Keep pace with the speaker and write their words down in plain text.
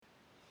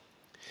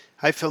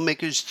Hi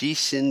filmmakers,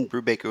 Jason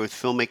Brubaker with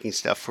Filmmaking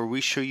Stuff, where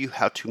we show you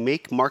how to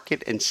make,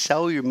 market, and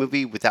sell your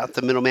movie without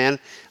the middleman.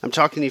 I'm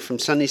talking to you from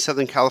sunny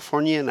Southern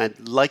California, and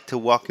I'd like to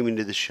welcome you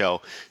to the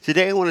show.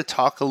 Today I want to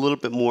talk a little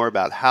bit more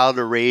about how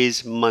to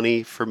raise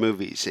money for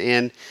movies.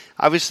 And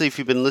obviously if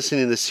you've been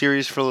listening to the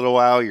series for a little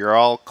while, you're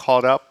all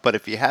caught up, but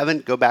if you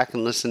haven't, go back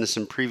and listen to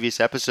some previous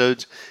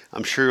episodes.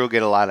 I'm sure you'll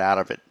get a lot out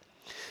of it.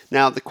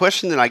 Now, the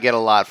question that I get a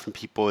lot from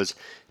people is,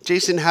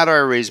 Jason, how do I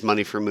raise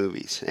money for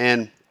movies?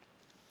 And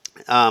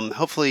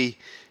hopefully,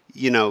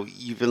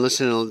 you've been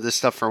listening to this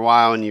stuff for a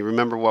while and you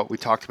remember what we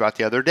talked about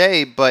the other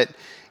day. But,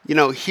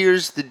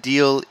 here's the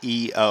deal,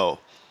 EO.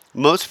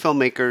 Most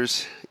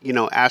filmmakers,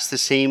 ask the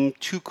same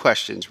two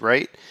questions,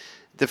 right?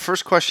 The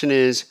first question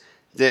is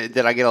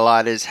that I get a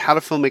lot is, how do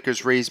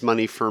filmmakers raise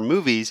money for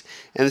movies?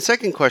 And the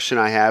second question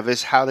I have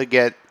is, how do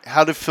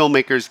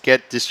filmmakers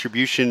get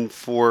distribution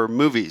for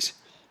movies?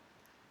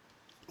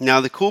 Now,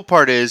 the cool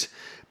part is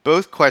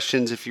both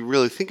questions, if you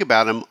really think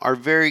about them, are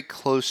very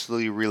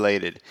closely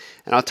related.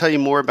 And I'll tell you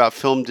more about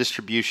film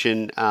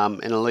distribution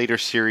in a later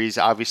series.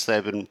 Obviously,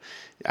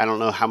 I don't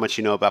know how much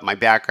you know about my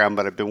background,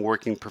 but I've been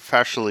working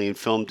professionally in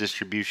film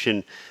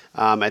distribution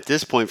at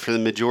this point for the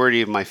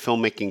majority of my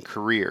filmmaking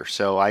career.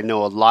 So I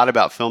know a lot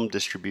about film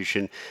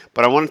distribution,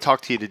 but I want to talk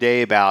to you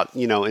today about,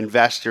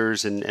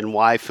 investors and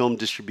why film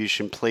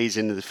distribution plays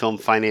into the film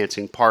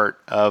financing part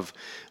of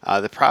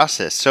the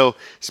process. So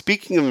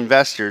speaking of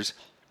investors,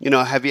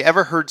 have you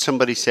ever heard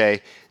somebody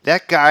say,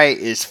 that guy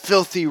is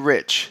filthy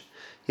rich?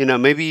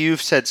 Maybe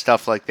you've said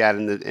stuff like that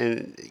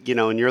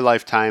in your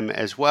lifetime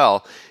as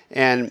well.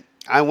 And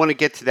I want to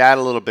get to that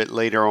a little bit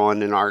later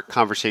on in our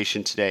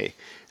conversation today.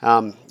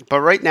 But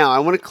right now, I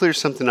want to clear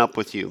something up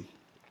with you.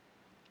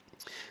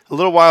 A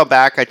little while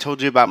back, I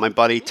told you about my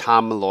buddy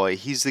Tom Malloy.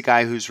 He's the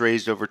guy who's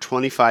raised over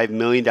 $25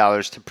 million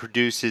to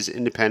produce his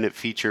independent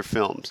feature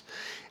films.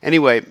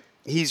 Anyway,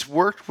 he's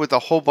worked with a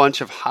whole bunch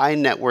of high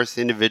net worth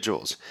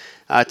individuals.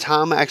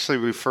 Tom actually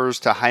refers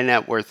to high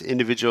net worth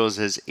individuals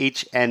as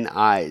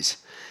HNIs.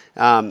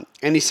 And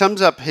he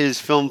sums up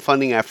his film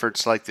funding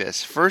efforts like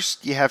this.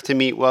 First, you have to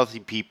meet wealthy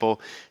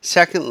people.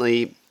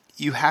 Secondly,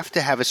 you have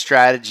to have a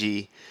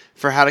strategy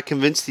for how to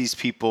convince these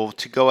people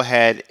to go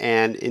ahead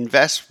and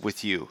invest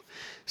with you.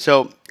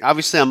 So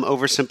obviously I'm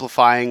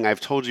oversimplifying.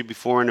 I've told you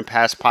before in a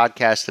past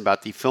podcast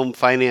about the Film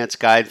Finance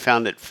Guide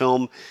found at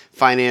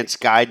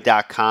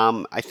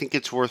filmfinanceguide.com. I think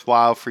it's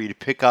worthwhile for you to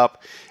pick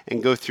up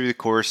and go through the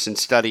course and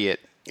study it.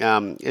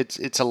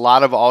 It's a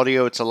lot of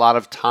audio. It's a lot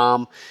of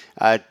Tom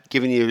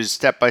giving you his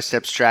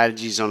step-by-step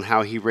strategies on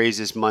how he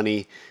raises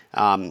money,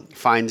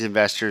 finds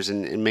investors,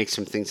 and makes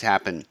some things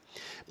happen.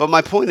 But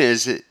my point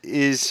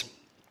is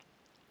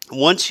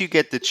once you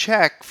get the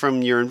check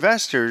from your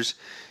investors,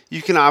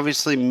 you can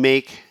obviously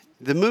make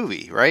the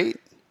movie, right?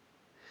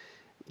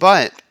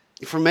 But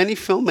for many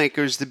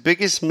filmmakers, the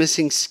biggest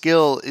missing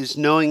skill is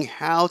knowing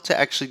how to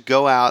actually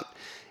go out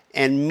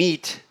and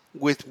meet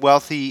with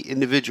wealthy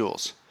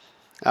individuals,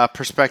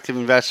 prospective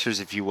investors,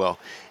 if you will.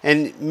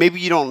 And maybe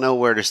you don't know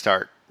where to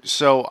start.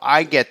 So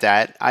I get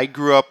that. I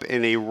grew up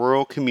in a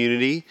rural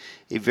community,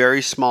 a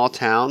very small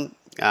town.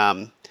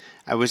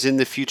 I was in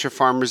the Future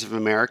Farmers of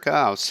America.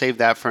 I'll save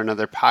that for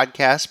another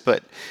podcast.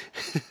 But,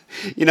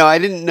 I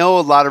didn't know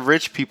a lot of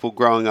rich people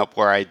growing up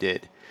where I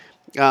did.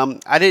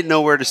 I didn't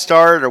know where to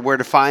start or where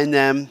to find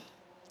them.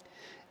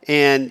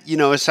 And,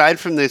 aside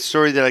from the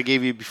story that I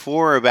gave you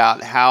before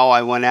about how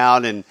I went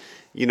out and,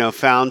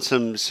 found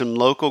some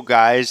local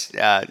guys,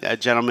 a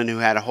gentleman who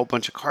had a whole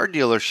bunch of car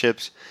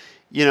dealerships,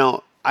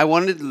 I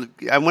wanted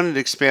to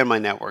expand my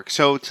network.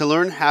 So to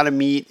learn how to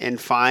meet and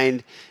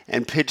find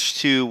and pitch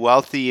to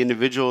wealthy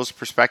individuals,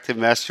 prospective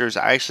investors,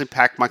 I actually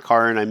packed my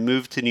car and I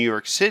moved to New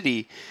York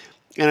City,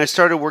 and I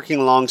started working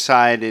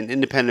alongside an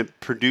independent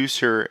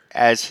producer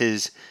as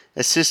his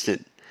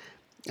assistant.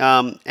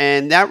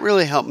 And that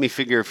really helped me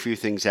figure a few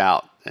things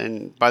out.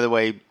 And by the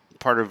way,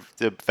 part of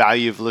the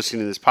value of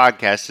listening to this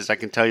podcast is I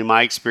can tell you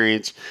my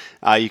experience.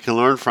 You can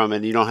learn from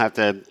it. You don't have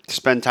to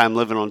spend time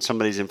living on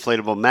somebody's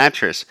inflatable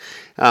mattress.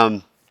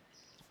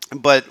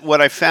 But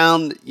what I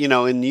found,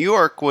 in New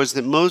York was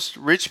that most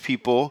rich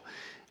people,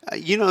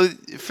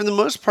 for the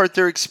most part,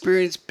 they're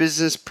experienced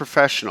business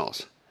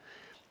professionals.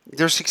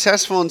 They're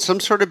successful in some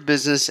sort of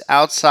business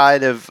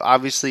outside of,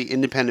 obviously,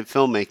 independent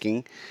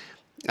filmmaking.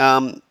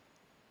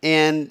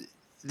 And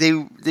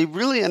they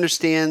really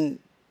understand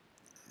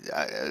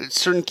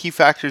certain key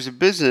factors of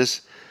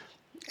business,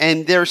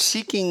 and they're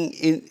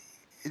seeking,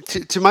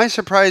 to my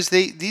surprise,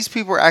 these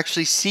people are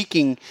actually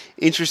seeking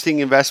interesting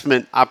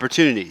investment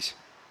opportunities,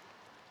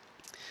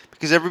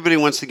 because everybody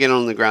wants to get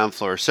on the ground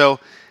floor. So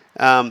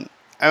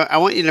I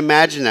want you to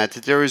imagine that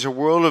there is a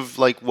world of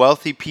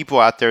wealthy people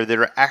out there that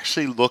are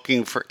actually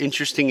looking for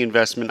interesting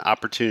investment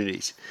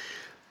opportunities.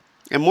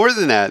 And more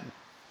than that,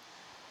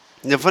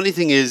 the funny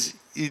thing is,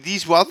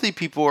 these wealthy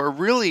people are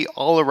really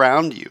all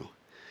around you.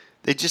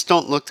 They just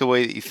don't look the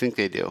way that you think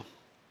they do.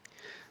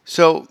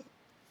 So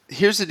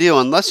here's the deal.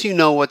 Unless you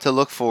know what to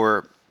look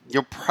for,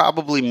 you'll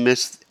probably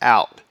miss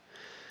out.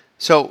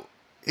 So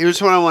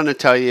Here's what I want to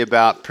tell you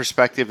about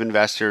prospective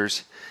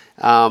investors.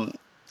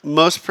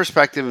 Most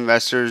prospective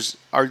investors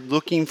are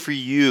looking for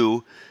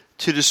you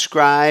to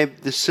describe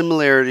the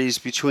similarities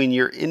between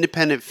your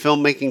independent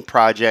filmmaking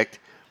project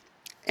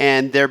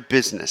and their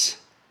business.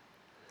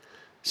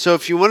 So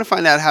if you want to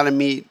find out how to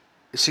meet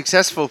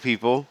successful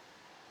people,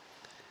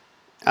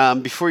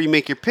 before you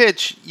make your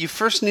pitch, you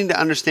first need to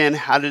understand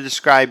how to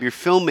describe your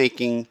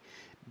filmmaking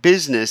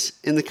business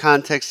in the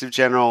context of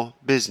general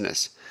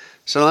business.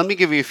 So let me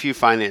give you a few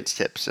finance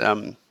tips.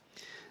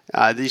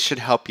 These should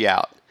help you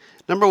out.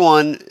 Number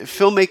one,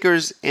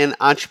 filmmakers and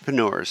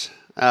entrepreneurs,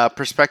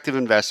 prospective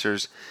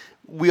investors,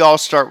 we all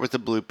start with a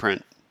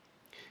blueprint.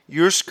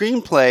 Your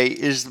screenplay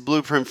is the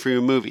blueprint for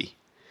your movie.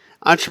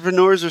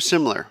 Entrepreneurs are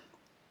similar.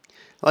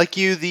 Like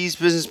you, these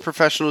business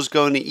professionals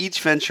go into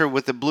each venture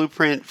with a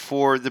blueprint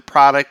for the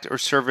product or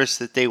service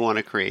that they want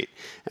to create.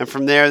 And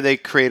from there, they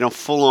create a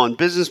full-on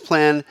business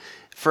plan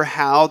for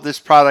how this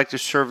product or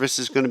service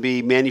is going to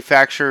be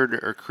manufactured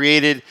or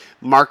created,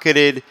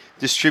 marketed,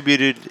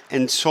 distributed,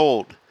 and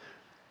sold.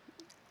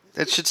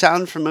 That should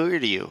sound familiar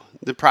to you.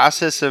 The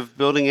process of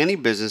building any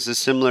business is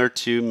similar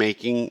to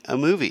making a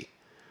movie.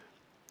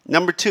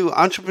 Number two,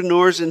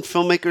 entrepreneurs and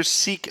filmmakers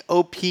seek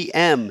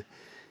OPM.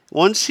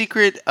 One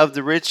secret of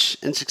the rich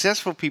and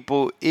successful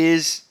people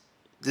is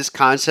this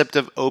concept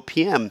of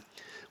OPM.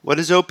 What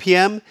is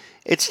OPM?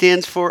 It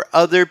stands for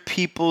other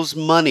people's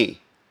money.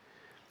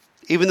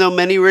 Even though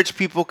many rich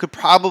people could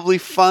probably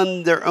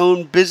fund their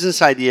own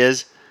business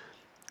ideas,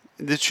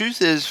 the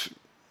truth is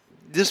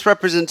this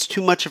represents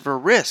too much of a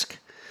risk.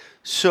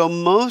 So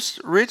most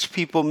rich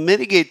people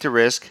mitigate the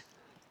risk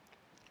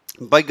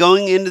by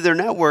going into their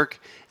network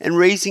and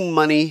raising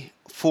money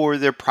for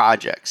their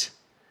projects.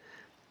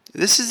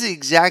 This is the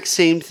exact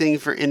same thing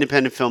for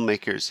independent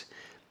filmmakers.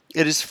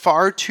 It is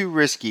far too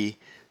risky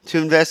to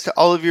invest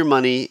all of your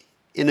money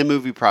in a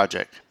movie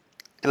project.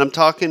 And I'm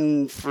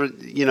talking for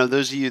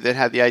those of you that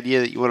have the idea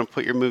that you want to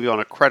put your movie on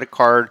a credit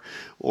card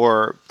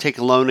or take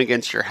a loan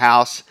against your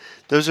house.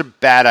 Those are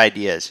bad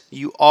ideas.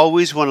 You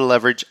always want to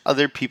leverage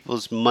other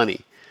people's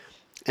money.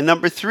 And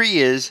number three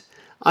is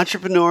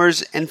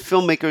entrepreneurs and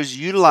filmmakers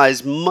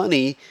utilize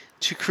money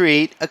to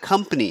create a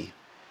company.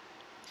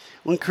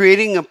 When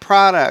creating a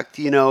product,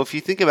 if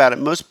you think about it,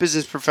 most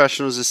business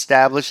professionals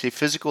establish a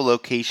physical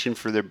location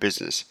for their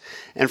business.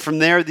 And from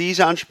there,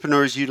 these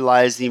entrepreneurs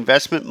utilize the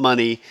investment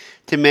money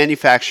to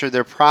manufacture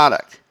their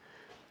product.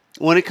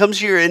 When it comes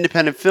to your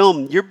independent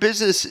film, your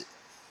business,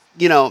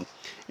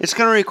 it's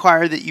going to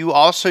require that you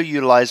also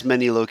utilize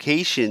many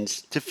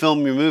locations to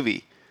film your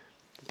movie.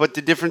 But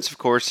the difference, of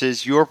course,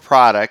 is your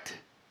product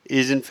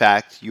is, in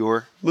fact,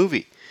 your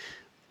movie.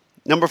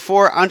 Number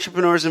four,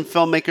 entrepreneurs and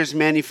filmmakers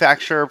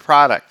manufacture a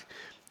product.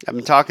 I've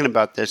been talking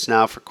about this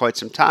now for quite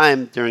some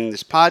time during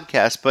this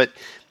podcast, but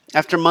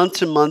after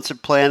months and months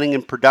of planning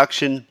and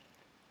production,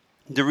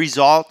 the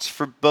results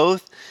for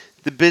both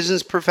the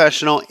business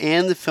professional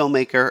and the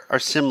filmmaker are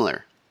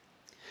similar.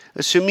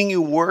 Assuming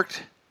you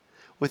worked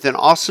with an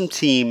awesome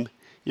team,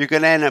 you're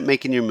going to end up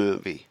making your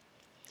movie.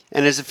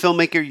 And as a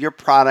filmmaker, your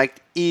product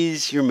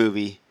is your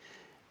movie.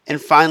 And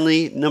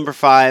finally, number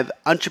five,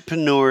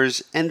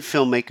 entrepreneurs and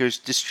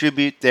filmmakers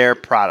distribute their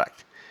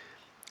product.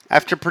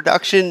 After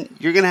production,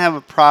 you're going to have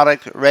a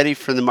product ready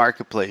for the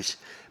marketplace.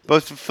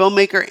 Both the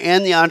filmmaker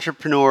and the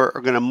entrepreneur are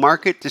going to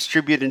market,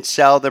 distribute, and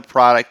sell their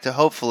product to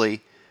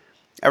hopefully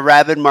a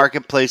rabid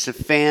marketplace of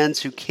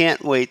fans who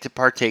can't wait to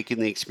partake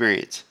in the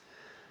experience.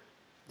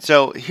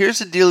 So here's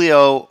the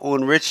dealio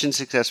on rich and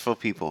successful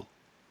people.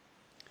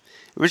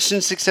 Rich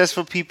and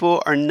successful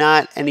people are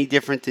not any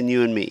different than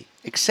you and me,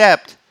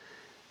 except,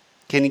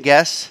 can you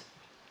guess?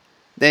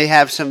 They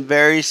have some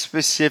very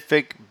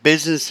specific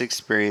business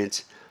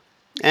experience.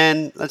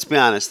 And let's be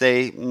honest,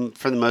 they,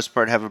 for the most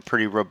part, have a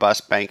pretty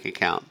robust bank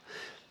account.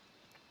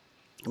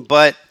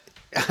 But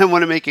I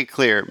want to make it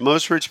clear,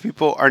 most rich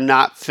people are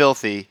not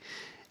filthy.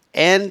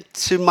 And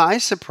to my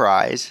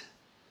surprise,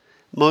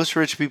 most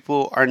rich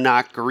people are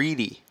not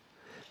greedy.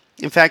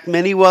 In fact,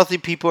 many wealthy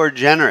people are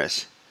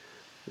generous.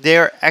 They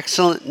are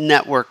excellent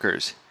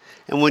networkers.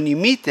 And when you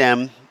meet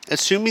them,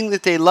 assuming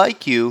that they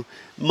like you,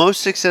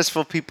 most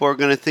successful people are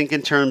going to think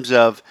in terms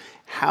of,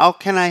 how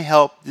can I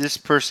help this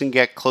person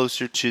get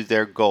closer to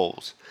their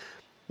goals?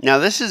 Now,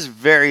 this is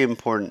very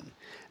important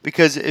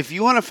because if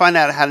you want to find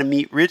out how to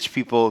meet rich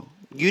people,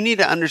 you need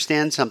to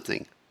understand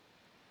something.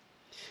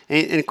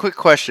 And a quick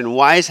question,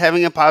 why is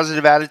having a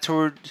positive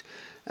attitude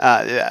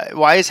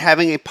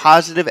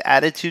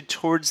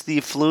towards the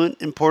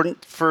affluent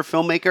important for a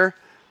filmmaker?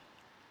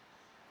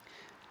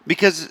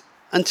 Because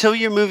until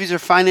your movies are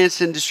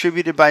financed and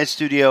distributed by a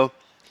studio,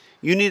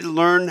 you need to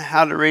learn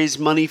how to raise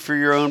money for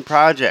your own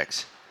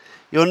projects.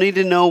 You'll need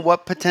to know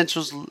what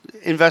potential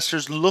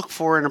investors look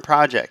for in a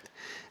project.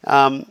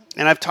 And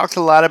I've talked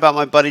a lot about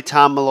my buddy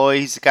Tom Malloy.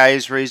 He's the guy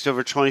who's raised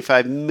over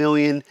 $25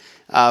 million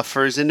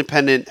for his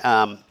independent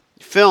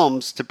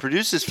films, to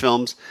produce his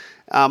films.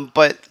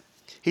 But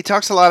he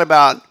talks a lot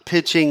about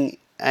pitching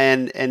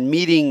and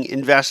meeting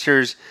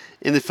investors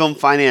in the Film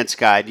Finance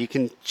Guide. You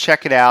can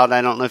check it out.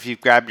 I don't know if you've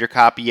grabbed your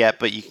copy yet,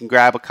 but you can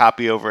grab a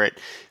copy over at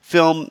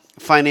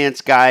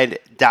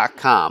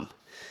filmfinanceguide.com.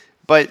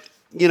 But,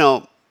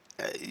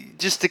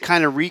 just to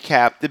kind of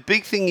recap, the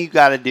big thing you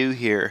got to do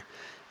here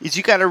is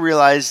you got to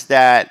realize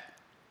that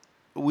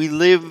we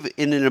live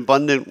in an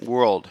abundant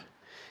world.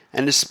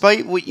 And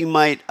despite what you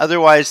might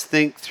otherwise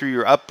think through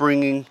your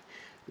upbringing,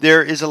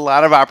 there is a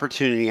lot of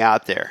opportunity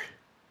out there.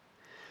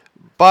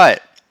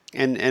 But,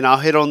 and I'll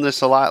hit on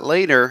this a lot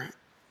later,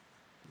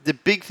 the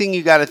big thing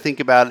you got to think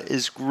about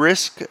is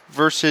risk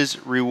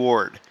versus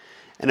reward.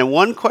 And then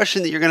one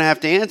question that you're going to have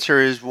to answer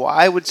is,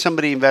 why would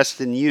somebody invest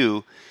in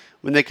you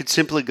when they could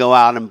simply go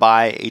out and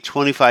buy a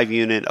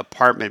 25-unit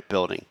apartment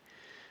building?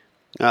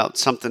 Well,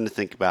 it's something to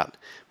think about.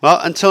 Well,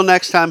 until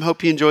next time,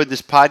 hope you enjoyed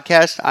this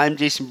podcast. I'm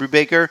Jason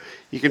Brubaker.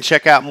 You can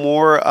check out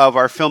more of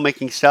our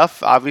filmmaking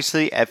stuff,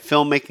 obviously, at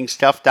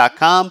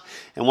filmmakingstuff.com.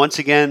 And once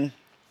again,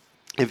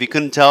 if you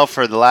couldn't tell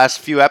for the last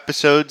few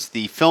episodes,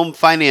 the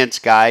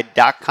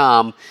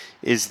filmfinanceguide.com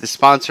is the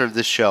sponsor of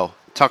this show.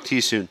 Talk to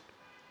you soon.